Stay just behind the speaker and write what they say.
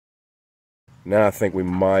Now I think we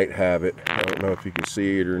might have it. I don't know if you can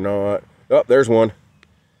see it or not. Oh, there's one.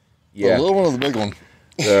 Yeah. The little one or the big one?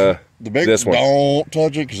 The big this one. Don't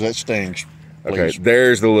touch it because that stings. Okay, Please.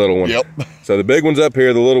 there's the little one. Yep. So the big one's up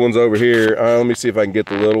here, the little one's over here. Let me see if I can get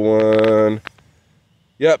the little one.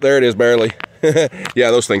 Yep, there it is, barely.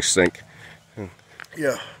 Yeah, those things stink.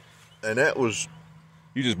 Yeah, and that was...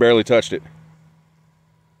 You just barely touched it.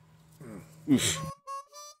 Oof.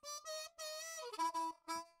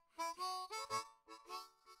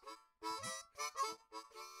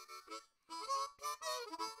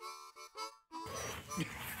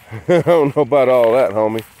 I don't know about all that,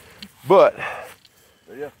 homie. But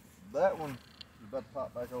yeah, that one is about to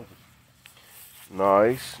pop back open.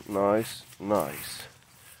 Nice, nice, nice.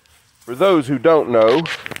 For those who don't know,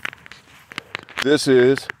 this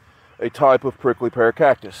is a type of prickly pear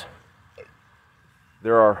cactus.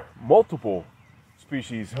 There are multiple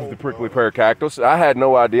species of the prickly pear cactus. I had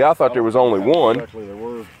no idea. I thought there was only one. Actually, there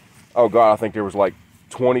were. Oh God, I think there was like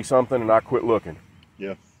 20 something, and I quit looking.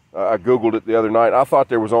 Yeah. I Googled it the other night. I thought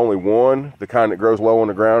there was only one, the kind that grows low on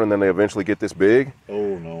the ground, and then they eventually get this big.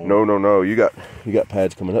 Oh no. No, no, no. You got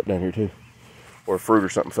pads coming up down here too, or fruit or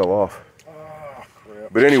something fell off. Ah,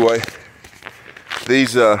 crap. But anyway,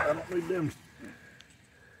 these. I don't need them.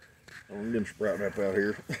 I don't need them sprouting up out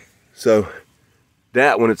here. So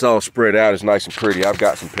that when it's all spread out is nice and pretty. I've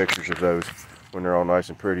got some pictures of those when they're all nice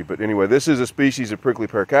and pretty. But anyway, this is a species of prickly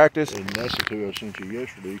pear cactus. And that's the two I sent you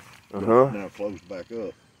yesterday. Now closed back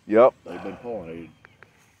up. Yep. They've been pollinated.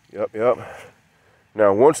 Yep, yep.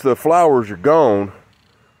 Now, once the flowers are gone,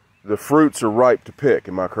 the fruits are ripe to pick.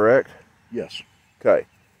 Am I correct? Yes. Okay.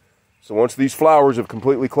 So once these flowers have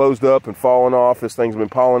completely closed up and fallen off, this thing's been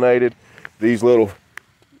pollinated, these little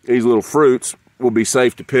fruits will be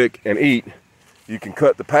safe to pick and eat. You can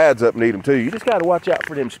cut the pads up and eat them too. You just got to watch out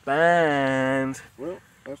for them spines. Well,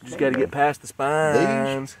 you just got to get past the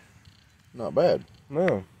spines. These, not bad.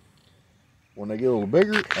 No. When they get a little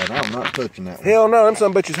bigger, and I'm not touching that one. Hell no, them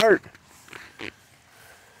some bitches hurt.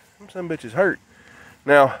 Them some bitches hurt.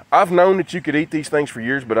 Now, I've known that you could eat these things for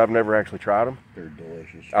years, but I've never actually tried them. They're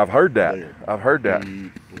delicious. I've heard that. I've heard that.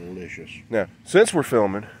 Delicious. Now, since we're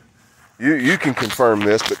filming, you can confirm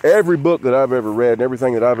this, but every book that I've ever read and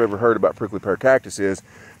everything that I've ever heard about prickly pear cactus is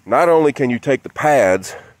not only can you take the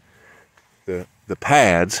pads, the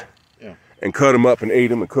pads, and cut them up and eat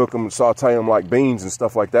them and cook them and saute them like beans and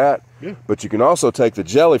stuff like that. Yeah. But you can also take the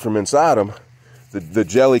jelly from inside them, the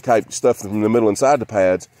jelly type stuff from the middle inside the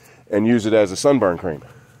pads, and use it as a sunburn cream.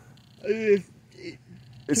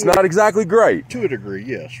 It's not exactly great. To a degree,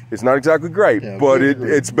 yes. It's not exactly great, yeah, but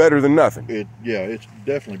it's better than nothing. Yeah, it's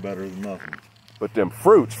definitely better than nothing. But them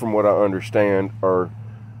fruits, from what I understand,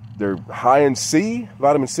 they're high in C,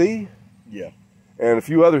 vitamin C. Yeah. And a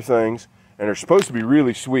few other things. And they're supposed to be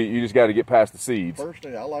really sweet. You just got to get past the seeds.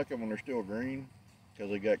 Personally, I like them when they're still green because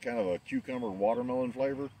they got kind of a cucumber watermelon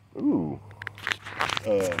flavor. Ooh.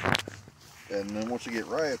 And then once they get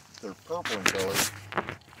ripe, they're purple in color.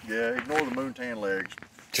 Yeah, ignore the moon tan legs.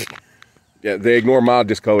 Yeah, they ignore my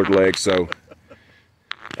discolored legs, so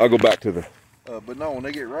I'll go back to the... But no, when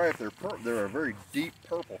they get ripe, they're a very deep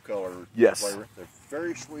purple color flavor. They're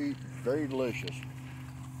very sweet, very delicious.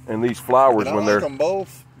 And these flowers, and when I like them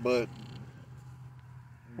both, but...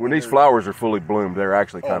 When these flowers are fully bloomed, they're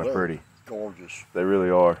actually kind of pretty. Gorgeous. They really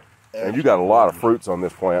are. Absolutely. And you got a lot of fruits on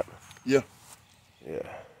this plant. Yeah. Yeah.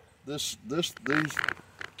 These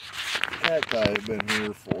cacti have been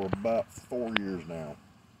here for about 4 years now.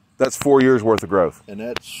 That's 4 years worth of growth. And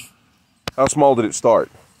that's... How small did it start?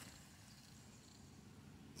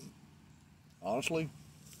 Honestly,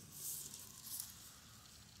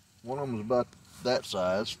 one of them was about that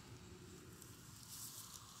size.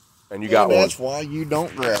 And you got one. That's why you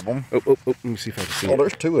don't grab them. Oh, let me see if I can see it. Oh,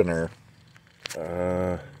 there's two in there.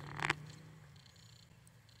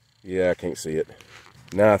 Yeah, I can't see it.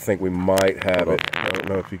 Now I think we might have it. I don't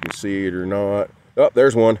know if you can see it or not. Oh,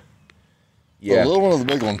 there's one. Yeah. The little one or the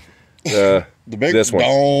big one? The big this one.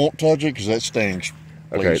 Don't touch it because that stings.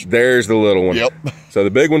 Please. Okay, Please. there's the little one. Yep. So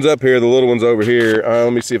the big one's up here, the little one's over here.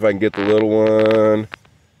 Let me see if I can get the little one.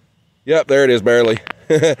 Yep, there it is, barely.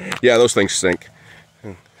 Yeah, those things stink.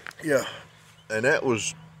 Yeah, and that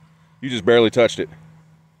was... You just barely touched it.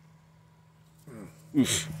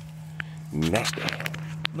 Oof. Nasty.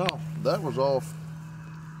 No, that was off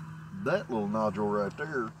that little nodule right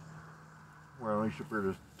there. Well, I should be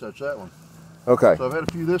able to touch that one. Okay. So I've had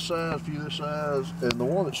a few this size, and the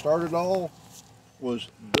one that started all was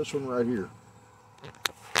this one right here.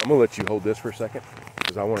 I'm going to let you hold this for a second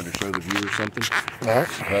because I wanted to show the viewers something. All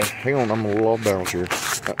right. Okay. Hang on, I'm a little off balance here.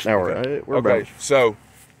 Now we're okay. So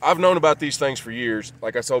I've known about these things for years.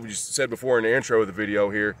 Like I said before in the intro of the video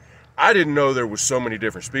here, I didn't know there was so many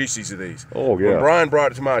different species of these. Oh, yeah. When Brian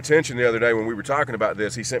brought it to my attention the other day when we were talking about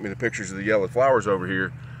this, he sent me the pictures of the yellow flowers over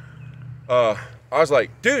here. I was like,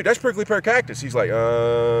 dude, that's prickly pear cactus. He's like,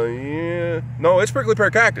 yeah. No, it's prickly pear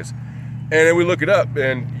cactus. And then we look it up,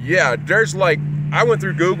 and yeah, there's like, I went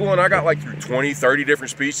through Google and I got like through 20, 30 different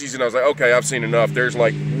species, and I was like, okay, I've seen enough. There's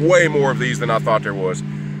like way more of these than I thought there was.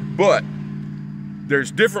 But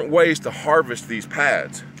there's different ways to harvest these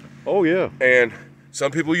pads. Oh, yeah. And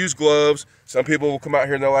some people use gloves. Some people will come out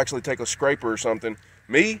here and they'll actually take a scraper or something.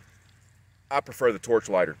 Me, I prefer the torch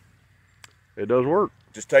lighter. It does work.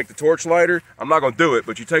 Just take the torch lighter. I'm not going to do it,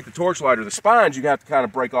 but you take the torch lighter. The spines you have to kind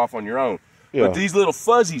of break off on your own. Yeah. But these little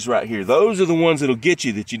fuzzies right here, those are the ones that'll get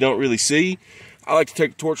you that you don't really see. I like to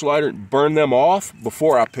take the torch lighter and burn them off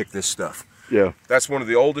before I pick this stuff. Yeah. That's one of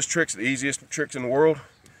the oldest tricks, the easiest tricks in the world.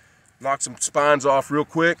 Knock some spines off real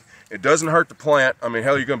quick. It doesn't hurt the plant. I mean,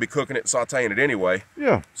 hell, you're going to be cooking it and sauteing it anyway.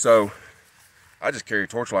 Yeah. So I just carry a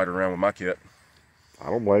torch lighter around with my kit. I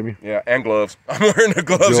don't blame you. Yeah, and gloves. I'm wearing the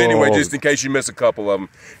gloves anyway, just in case you miss a couple of them.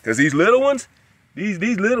 Because these little ones, these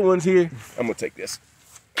little ones here, I'm going to take this.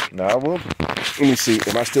 No, I will. Let me see.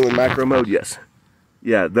 Am I still in macro mode? Yes.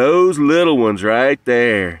 Yeah, those little ones right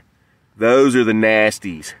there. Those are the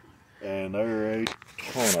nasties. And there are a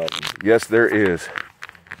ton of them. Yes, there is.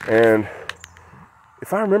 And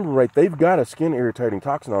if I remember right, they've got a skin irritating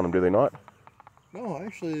toxin on them, do they not? No,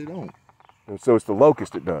 actually they don't. And so it's the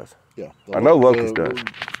locust it does. Yeah. I know locust does.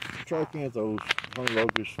 Tricanthos, honey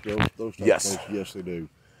locusts, those type yes. of things, yes they do.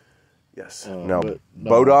 Yes. No, Now,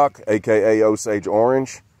 Bodoc, aka Osage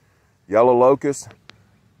Orange, yellow locust,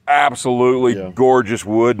 absolutely gorgeous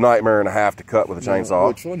wood, nightmare and a half to cut with a chainsaw. Well,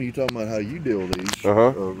 it's funny you talking about how you deal with these,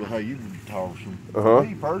 or how you toss them. For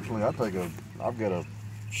me personally, I've got a.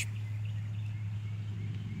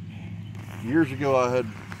 Years ago, I had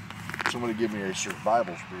somebody give me a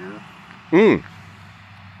survival spear. And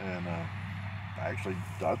actually,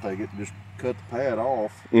 I take it and just cut the pad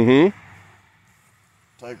off. Take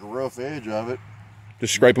a rough edge of it.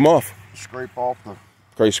 Just scrape them off. Scrape off the.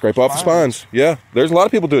 Scrape off the spines. Yeah, there's a lot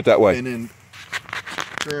of people do it that way. And then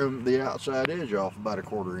trim the outside edge off about a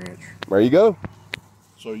 1/4 inch. There you go.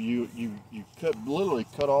 So you literally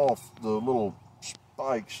cut off the little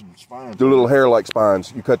spikes and spines. The little hair-like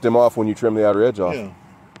spines. You cut them off when you trim the outer edge off. Yeah.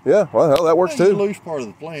 Yeah, well, hell, that works too. You lose part of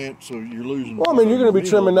the plant, so you're losing. Well, I mean, you're going to be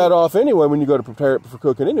trimming that off anyway when you go to prepare it for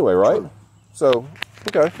cooking anyway, right? Sure. So,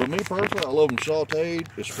 okay. But me personally, I love them sauteed,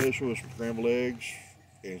 especially with some scrambled eggs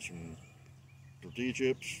and some tortilla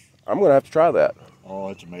chips. I'm going to have to try that. Oh,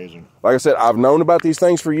 it's amazing. Like I said, I've known about these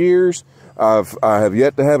things for years. I have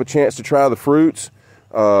yet to have a chance to try the fruits.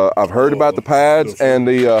 I've heard about the pads and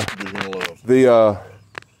the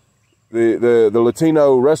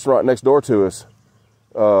Latino restaurant next door to us.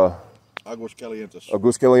 Aguas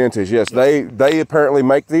Calientes, yes. They apparently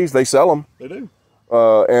make these. They sell them. They do.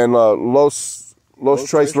 And Los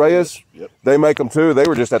Tres Reyes, they make them too. They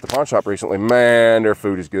were just at the pawn shop recently. Man, their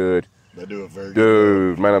food is good. They do a very good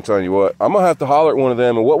Dude, man, I'm telling you what. I'm going to have to holler at one of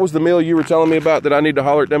them. And what was the meal you were telling me about that I need to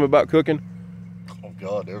holler at them about cooking? Oh,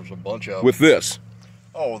 God, there was a bunch of them. With this?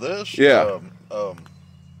 Oh, this? Yeah.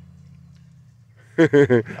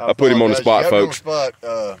 I put him on the spot, folks.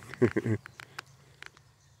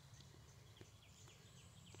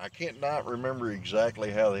 I can't not remember exactly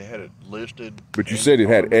how they had it listed. But you said it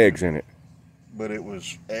had eggs in it. But it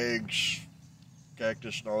was eggs,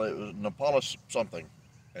 cactus, and all that. It was Nepalese something.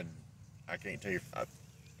 And I can't tell you, to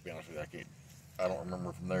be honest with you, I don't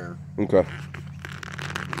remember from there. Okay.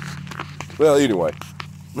 Well, anyway.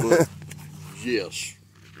 But, yes.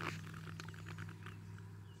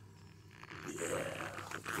 Yeah.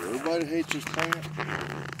 Everybody hates this plant.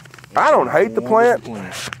 I don't hate the plant.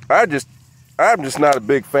 I'm just not a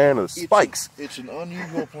big fan of the spikes. It's an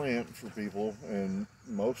unusual plant for people, and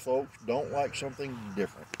most folks don't like something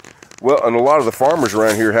different. Well, and a lot of the farmers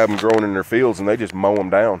around here have them growing in their fields, and they just mow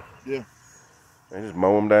them down. Yeah. They just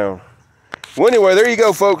mow them down. Well, anyway, there you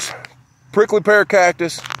go, folks. Prickly pear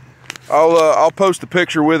cactus. I'll post a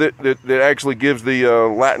picture with it that actually gives the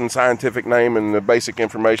Latin scientific name and the basic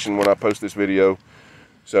information when I post this video.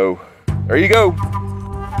 So, there you go.